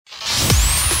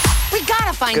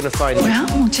gonna find him. Well,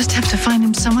 we'll just have to find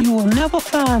him someone you will never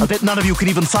find. I bet none of you could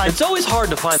even find. It's always hard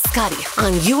to find. Scotty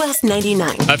on US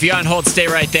 99. If you're on hold, stay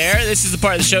right there. This is the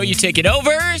part of the show you take it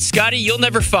over. Scotty, you'll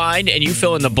never find, and you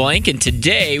fill in the blank. And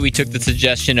today we took the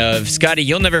suggestion of Scotty,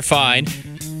 you'll never find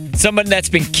someone that's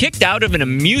been kicked out of an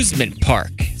amusement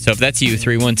park. So if that's you,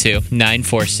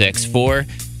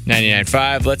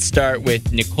 312-946-4995. Let's start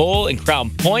with Nicole in Crown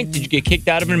Point. Did you get kicked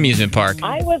out of an amusement park?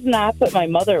 I was not, but my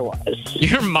mother was.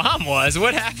 Your mom was?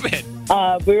 What happened?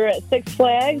 We were at Six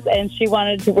Flags, and she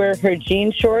wanted to wear her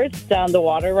jean shorts down the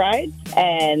water ride,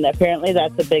 and apparently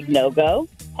that's a big no-go.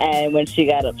 And when she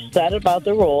got upset about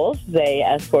the rules, they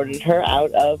escorted her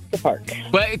out of the park.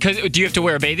 Well, do you have to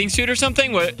wear a bathing suit or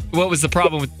something? What was the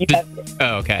problem with?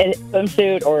 Oh, okay. A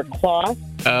swimsuit or cloth.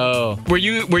 Oh, were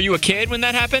you a kid when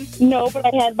that happened? No,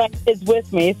 but I had my kids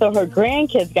with me, so her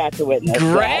grandkids got to witness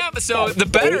that. So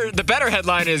the better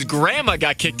headline is Grandma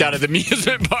got kicked out of the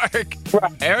amusement park.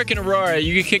 Right. Eric and Aurora,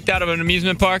 you get kicked out of an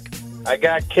amusement park? I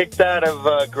got kicked out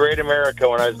of Great America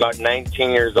when I was about 19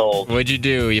 years old. What'd you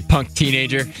do, you punk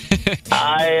teenager?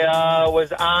 I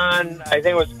was on, I think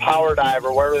it was Power Dive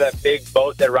or whatever, that big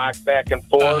boat that rocks back and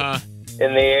forth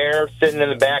in the air, sitting in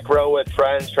the back row with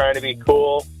friends trying to be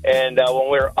cool. And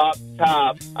when we were up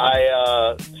top,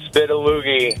 I spit a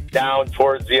loogie down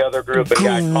towards the other group and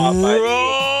got caught by the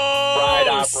ride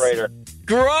operator.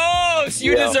 Gross!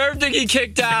 You deserve to get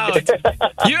kicked out.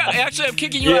 Actually, I'm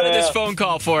kicking you out of this phone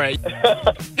call for it.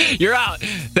 You're out.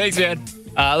 Thanks, man.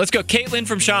 Let's go. Caitlin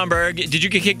from Schaumburg. Did you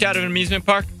get kicked out of an amusement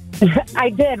park? I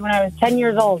did when I was 10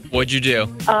 years old. What'd you do?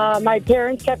 My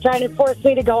parents kept trying to force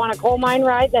me to go on a coal mine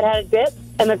ride that had a dip.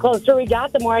 And the closer we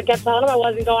got, the more I kept telling them I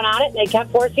wasn't going on it. And they kept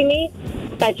forcing me.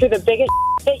 I threw the biggest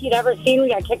fit you'd ever seen. We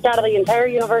got kicked out of the entire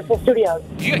Universal Studios.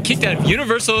 You got kicked out of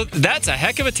Universal? That's a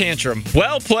heck of a tantrum.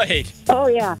 Well played. Oh,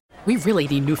 yeah. We really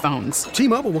need new phones.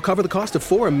 T-Mobile will cover the cost of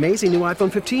 4 amazing new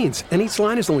iPhone 15s, and each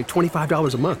line is only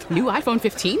 $25 a month. New iPhone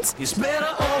 15s? It's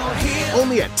better over here.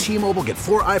 Only at T-Mobile, get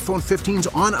 4 iPhone 15s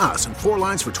on us and 4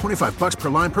 lines for $25 per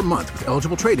line per month with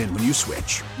eligible trade-in when you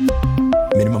switch.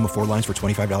 Minimum of 4 lines for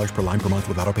 $25 per line per month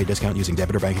with autopay discount using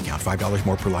debit or bank account. $5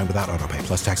 more per line without autopay,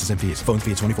 plus taxes and fees. Phone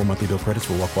fee at 24 monthly bill credits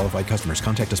for well-qualified customers.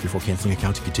 Contact us before canceling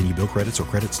account to continue bill credits or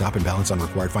credit stop and balance on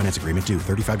required finance agreement due.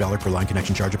 $35 per line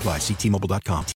connection charge applies. See T-Mobile.com.